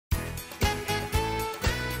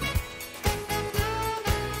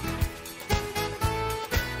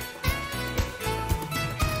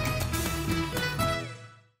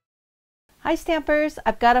Hi Stampers,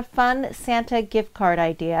 I've got a fun Santa gift card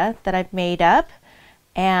idea that I've made up,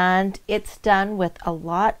 and it's done with a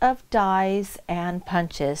lot of dies and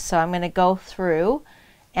punches. So I'm going to go through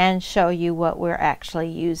and show you what we're actually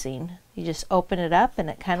using. You just open it up and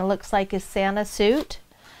it kind of looks like a Santa suit,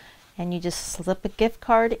 and you just slip a gift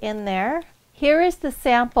card in there. Here is the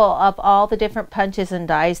sample of all the different punches and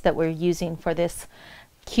dies that we're using for this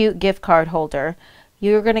cute gift card holder.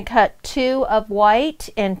 You're going to cut 2 of white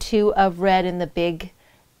and 2 of red in the big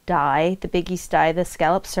die, the biggest die, the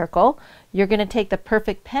scallop circle. You're going to take the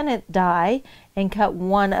perfect pennant die and cut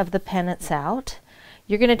 1 of the pennants out.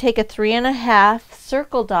 You're going to take a 3.5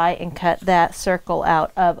 circle die and cut that circle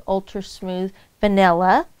out of ultra smooth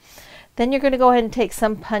vanilla. Then you're going to go ahead and take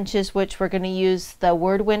some punches, which we're going to use the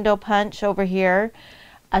word window punch over here,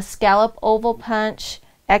 a scallop oval punch,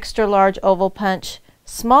 extra large oval punch,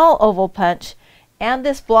 small oval punch, and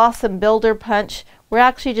this blossom builder punch. We're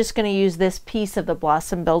actually just going to use this piece of the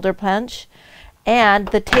blossom builder punch. And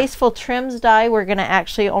the tasteful trims die, we're going to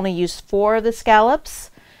actually only use 4 of the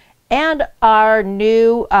scallops, and our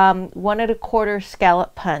new 1 1/4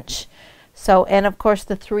 scallop punch. So, and of course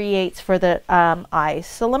the 3/8 for the eyes.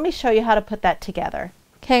 So let me show you how to put that together.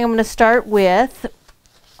 Okay, I'm going to start with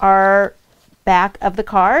our back of the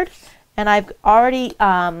card. And I've already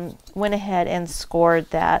went ahead and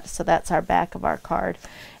scored that, so that's our back of our card.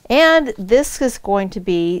 And this is going to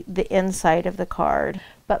be the inside of the card.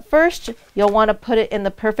 But first, you'll want to put it in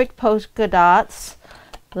the perfect polka dots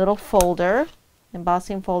little folder,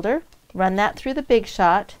 embossing folder. Run that through the Big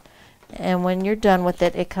Shot, and when you're done with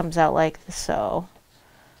it, it comes out like so.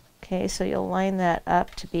 Okay, so you'll line that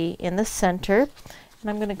up to be in the center. And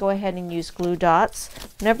I'm going to go ahead and use glue dots.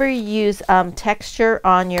 Whenever you use texture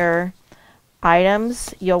on your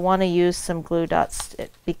items, you'll want to use some glue dots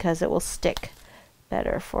because it will stick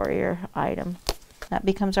better for your item. That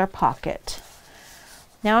becomes our pocket.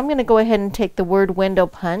 Now I'm going to go ahead and take the word window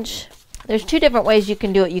punch. There's 2 different ways you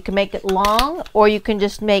can do it. You can make it long, or you can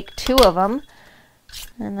just make 2 of them.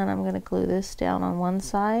 And then I'm going to glue this down on one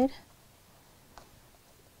side.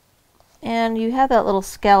 And you have that little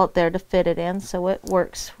scallop there to fit it in, so it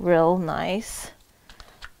works real nice.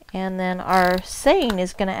 And then our saying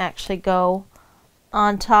is going to actually go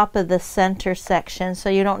on top of the center section, so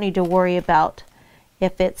you don't need to worry about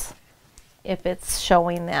if it's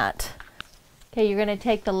showing that. Okay, you're going to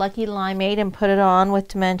take the Lucky Limeade and put it on with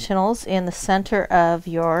dimensionals in the center of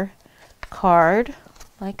your card,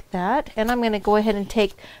 like that. And I'm going to go ahead and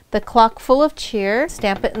take the Clock Full of Cheer,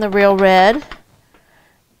 stamp it in the real red,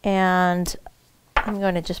 and I'm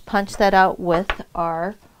going to just punch that out with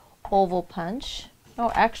our oval punch.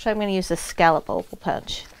 Oh, actually I'm going to use the scallop oval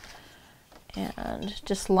punch. And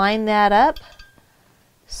just line that up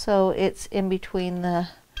so it's in between the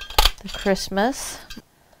Christmas.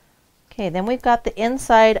 Okay, then we've got the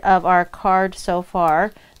inside of our card so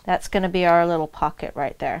far. That's going to be our little pocket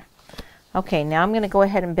right there. Okay, now I'm going to go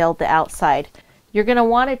ahead and build the outside. You're going to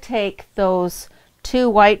want to take those 2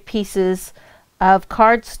 white pieces of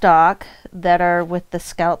cardstock that are with the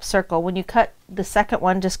scallop circle. When you cut the second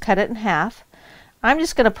one, just cut it in half. I'm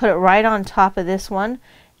just going to put it right on top of this one,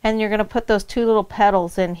 and you're going to put those 2 little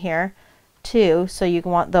petals in here too, so you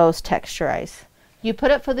want those texturized. You put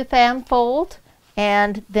it for the fan fold,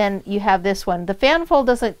 and then you have this one. The fan fold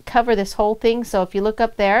doesn't cover this whole thing, so if you look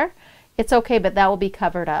up there, it's okay, but that will be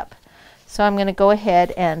covered up. So I'm going to go ahead,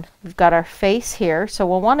 and we've got our face here, so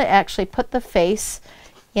we'll want to actually put the face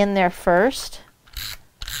in there first.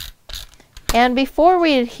 And before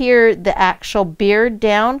we adhere the actual beard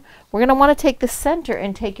down, we're going to want to take the center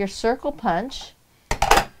and take your circle punch,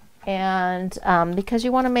 and because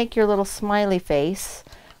you want to make your little smiley face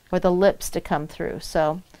or the lips to come through.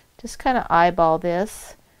 So just kind of eyeball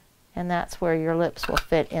this, and that's where your lips will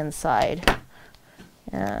fit inside.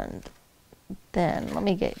 And then let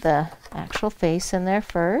me get the actual face in there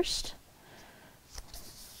first.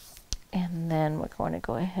 And then we're going to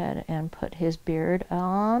go ahead and put his beard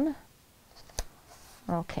on.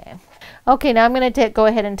 Okay. Okay, now I'm going to go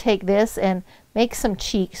ahead and take this and make some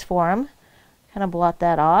cheeks for him. Kind of blot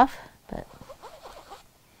that off, but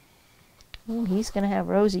ooh, he's going to have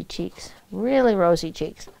rosy cheeks, really rosy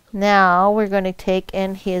cheeks. Now we're going to take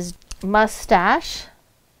in his mustache.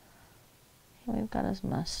 We've got his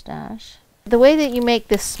mustache. The way that you make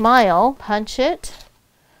this smile, punch it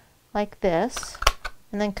like this,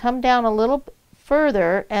 and then come down a little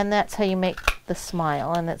further, and that's how you make the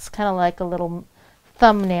smile. And it's kind of like a little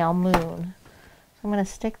thumbnail moon. I'm going to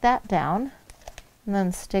stick that down, and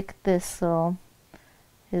then stick this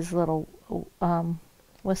his little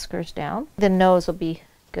whiskers down. The nose will be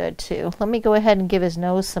good too. Let me go ahead and give his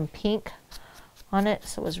nose some pink on it,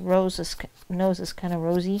 so his nose is kind of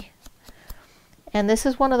rosy. And this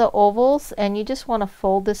is one of the ovals, and you just want to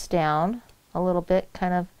fold this down a little bit,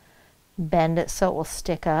 kind of bend it so it will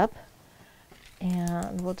stick up.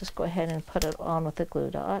 And we'll just go ahead and put it on with a glue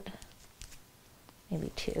dot,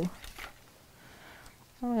 maybe 2.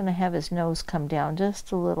 I'm going to have his nose come down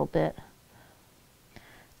just a little bit.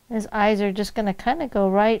 His eyes are just going to kind of go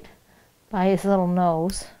right by his little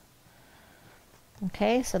nose.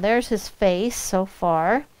 Okay, so there's his face so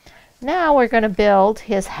far. Now we're going to build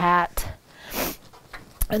his hat.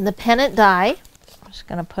 And the pennant die, I'm just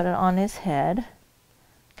going to put it on his head.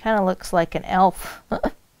 Kind of looks like an elf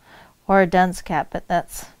or a dunce cap, but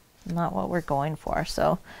that's not what we're going for.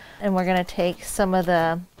 So, and we're going to take some of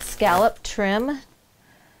the scallop trim.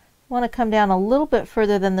 Want to come down a little bit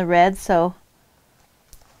further than the red, so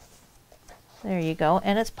there you go.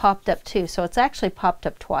 And it's popped up too, so it's actually popped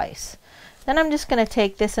up twice. Then I'm just going to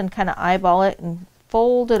take this and kind of eyeball it and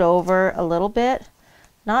fold it over a little bit.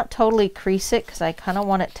 Not totally crease it, because I kind of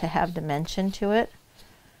want it to have dimension to it.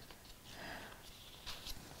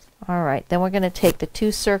 Alright, then we're going to take the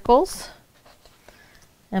 2 circles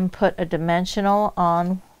and put a dimensional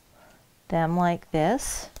on them like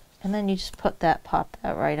this. And then you just pop that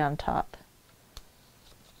right on top.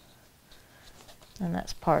 And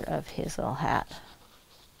that's part of his little hat.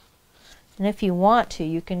 And if you want to,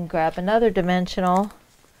 you can grab another dimensional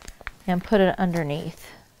and put it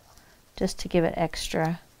underneath, just to give it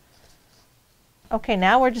extra. Okay,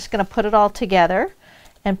 now we're just going to put it all together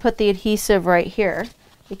and put the adhesive right here.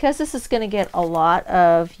 Because this is going to get a lot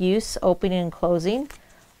of use opening and closing,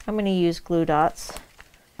 I'm going to use glue dots.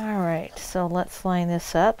 Alright, so let's line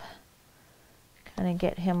this up. Kind of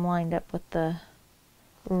get him lined up with the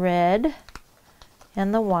red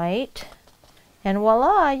and the white. And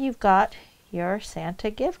voila, you've got your Santa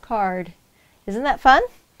gift card. Isn't that fun?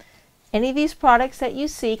 Any of these products that you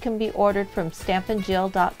see can be ordered from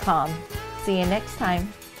stampinjill.com. See you next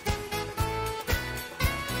time.